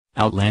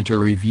Outlander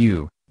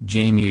Review: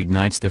 Jamie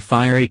ignites the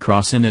fiery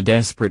cross in a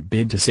desperate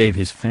bid to save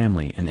his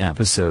family in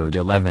Episode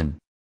 11.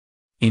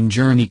 In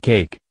Journey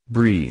Cake,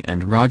 Bree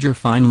and Roger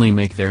finally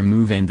make their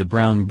move and the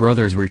Brown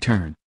brothers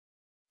return.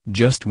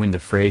 Just when the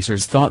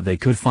Frasers thought they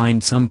could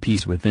find some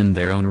peace within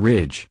their own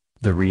ridge,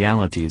 the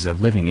realities of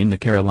living in the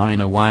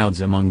Carolina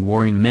wilds among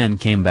warring men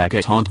came back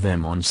to haunt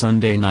them on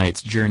Sunday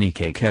night's Journey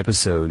Cake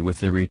episode with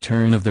the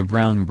return of the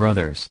Brown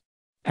brothers.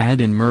 Add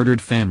in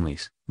murdered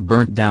families,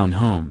 burnt-down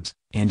homes,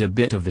 and a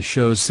bit of the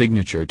show's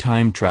signature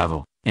time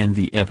travel, and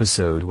the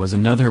episode was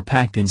another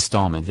packed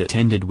installment that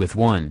ended with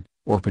one,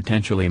 or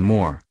potentially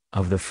more,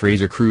 of the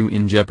Fraser crew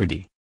in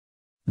jeopardy.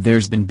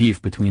 There's been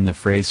beef between the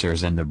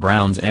Frasers and the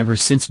Browns ever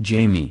since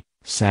Jamie,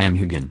 Sam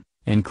Heughan,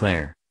 and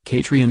Claire,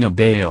 Katrina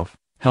Balfe,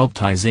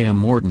 helped Isaiah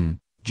Morton,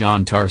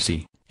 John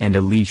Tarsi, and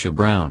Alicia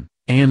Brown,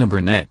 Anna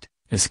Burnett,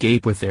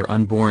 escape with their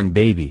unborn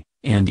baby,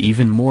 and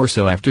even more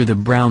so after the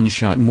Browns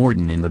shot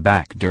Morton in the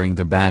back during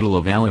the Battle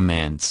of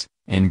Alamance,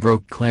 and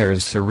broke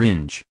Claire's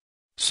syringe.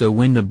 So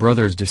when the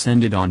brothers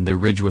descended on the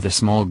ridge with a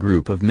small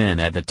group of men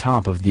at the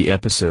top of the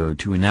episode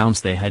to announce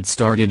they had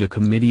started a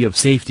committee of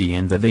safety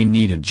and that they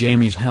needed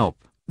Jamie's help,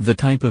 the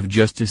type of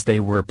justice they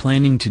were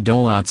planning to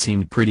dole out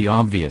seemed pretty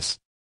obvious.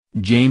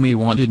 Jamie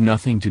wanted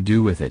nothing to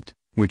do with it,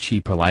 which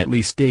he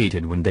politely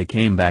stated when they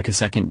came back a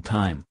second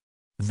time.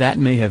 That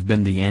may have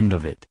been the end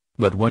of it,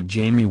 but what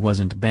Jamie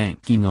wasn't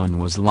banking on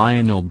was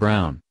Lionel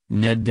Brown,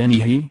 Ned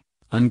Dennehy,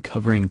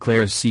 uncovering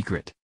Claire's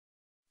secret.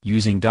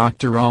 Using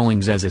Dr.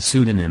 Rawlings as a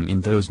pseudonym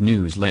in those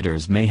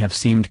newsletters may have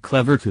seemed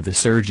clever to the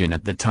surgeon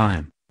at the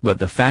time, but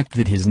the fact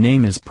that his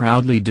name is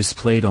proudly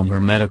displayed on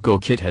her medical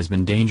kit has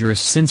been dangerous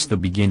since the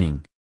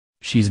beginning.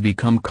 She's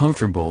become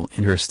comfortable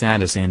in her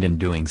status and in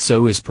doing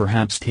so is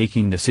perhaps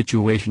taking the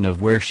situation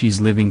of where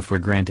she's living for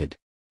granted.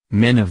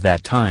 Men of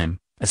that time,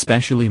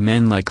 especially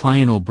men like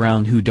Lionel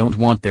Brown who don't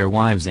want their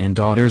wives' and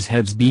daughters'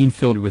 heads being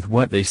filled with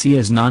what they see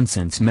as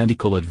nonsense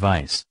medical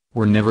advice,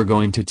 were never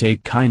going to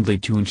take kindly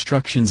to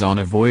instructions on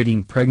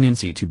avoiding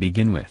pregnancy to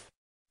begin with.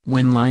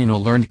 When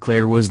Lionel learned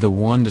Claire was the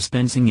one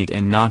dispensing it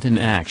and not an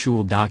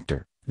actual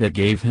doctor, that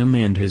gave him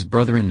and his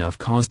brother enough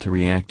cause to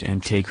react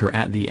and take her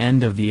at the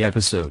end of the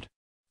episode.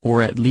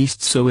 Or at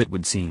least so it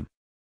would seem.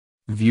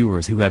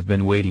 Viewers who have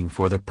been waiting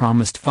for the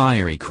promised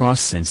fiery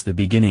cross since the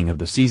beginning of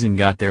the season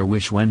got their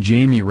wish when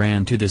Jamie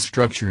ran to the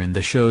structure in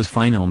the show's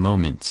final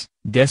moments,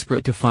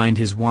 desperate to find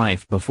his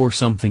wife before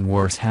something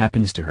worse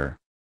happens to her.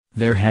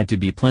 There had to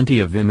be plenty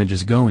of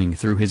images going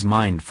through his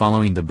mind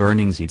following the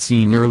burnings he'd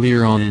seen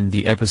earlier on in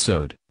the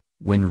episode,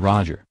 when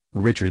Roger,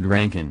 Richard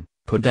Rankin,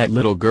 put that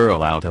little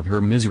girl out of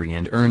her misery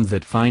and earned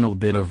that final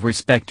bit of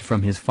respect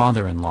from his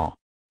father-in-law.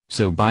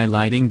 So by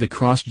lighting the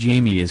cross,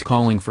 Jamie is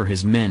calling for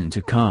his men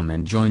to come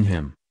and join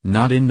him,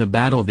 not in the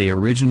battle they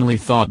originally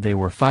thought they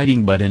were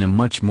fighting but in a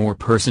much more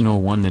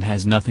personal one that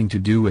has nothing to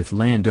do with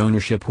land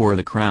ownership or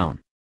the crown.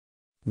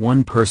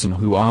 One person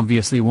who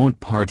obviously won't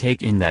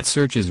partake in that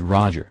search is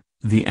Roger.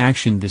 The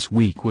action this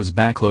week was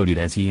backloaded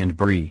as he and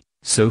Bree,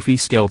 Sophie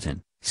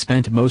Skelton,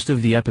 spent most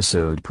of the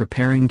episode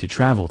preparing to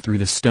travel through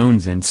the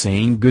stones and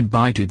saying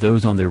goodbye to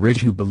those on the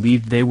ridge who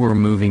believed they were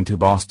moving to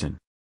Boston.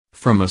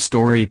 From a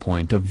story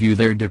point of view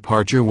their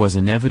departure was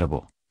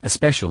inevitable,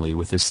 especially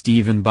with the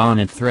Stephen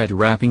Bonnet thread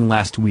wrapping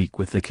last week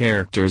with the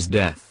character's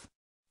death.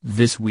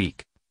 This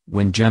week,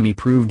 when Jamie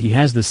proved he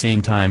has the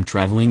same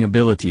time-traveling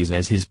abilities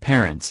as his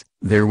parents,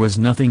 there was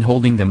nothing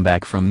holding them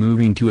back from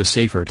moving to a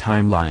safer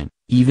timeline,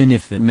 even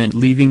if that meant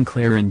leaving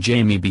Claire and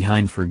Jamie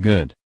behind for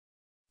good.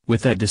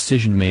 With that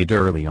decision made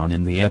early on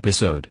in the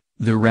episode,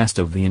 the rest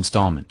of the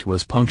installment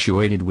was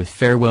punctuated with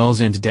farewells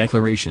and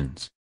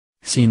declarations.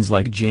 Scenes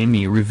like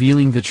Jamie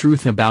revealing the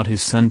truth about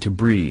his son to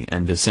Bree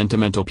and the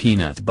sentimental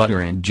peanut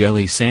butter and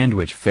jelly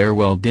sandwich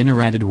farewell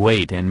dinner added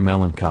weight and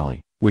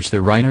melancholy, which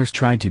the writers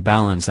tried to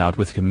balance out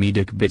with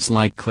comedic bits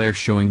like Claire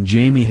showing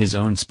Jamie his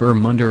own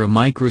sperm under a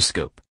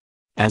microscope.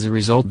 As a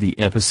result, the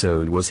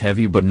episode was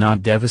heavy but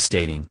not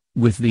devastating,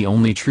 with the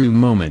only true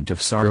moment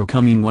of sorrow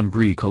coming when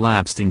Bree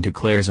collapsed into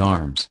Claire's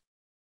arms.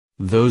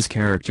 Those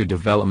character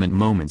development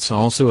moments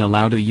also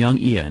allowed a young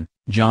Ian,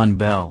 John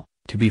Bell,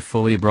 to be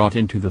fully brought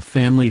into the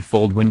family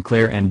fold when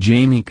Claire and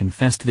Jamie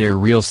confessed their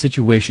real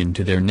situation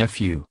to their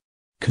nephew.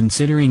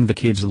 Considering the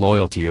kid's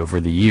loyalty over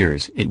the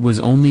years, it was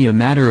only a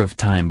matter of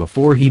time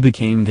before he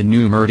became the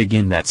new Murdoch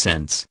in that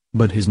sense,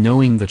 but his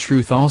knowing the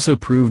truth also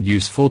proved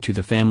useful to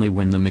the family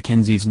when the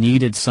Mackenzies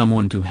needed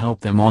someone to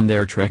help them on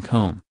their trek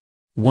home.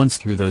 Once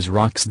through those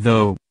rocks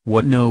though,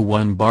 what no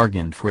one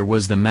bargained for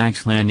was the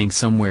Max landing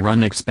somewhere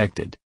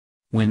unexpected.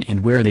 When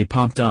and where they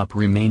popped up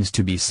remains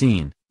to be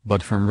seen,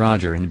 but from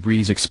Roger and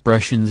Bree's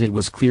expressions it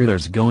was clear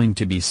there's going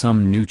to be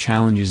some new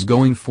challenges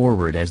going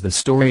forward as the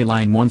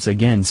storyline once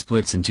again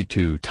splits into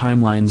two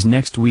timelines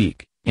next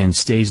week, and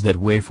stays that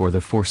way for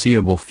the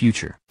foreseeable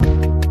future.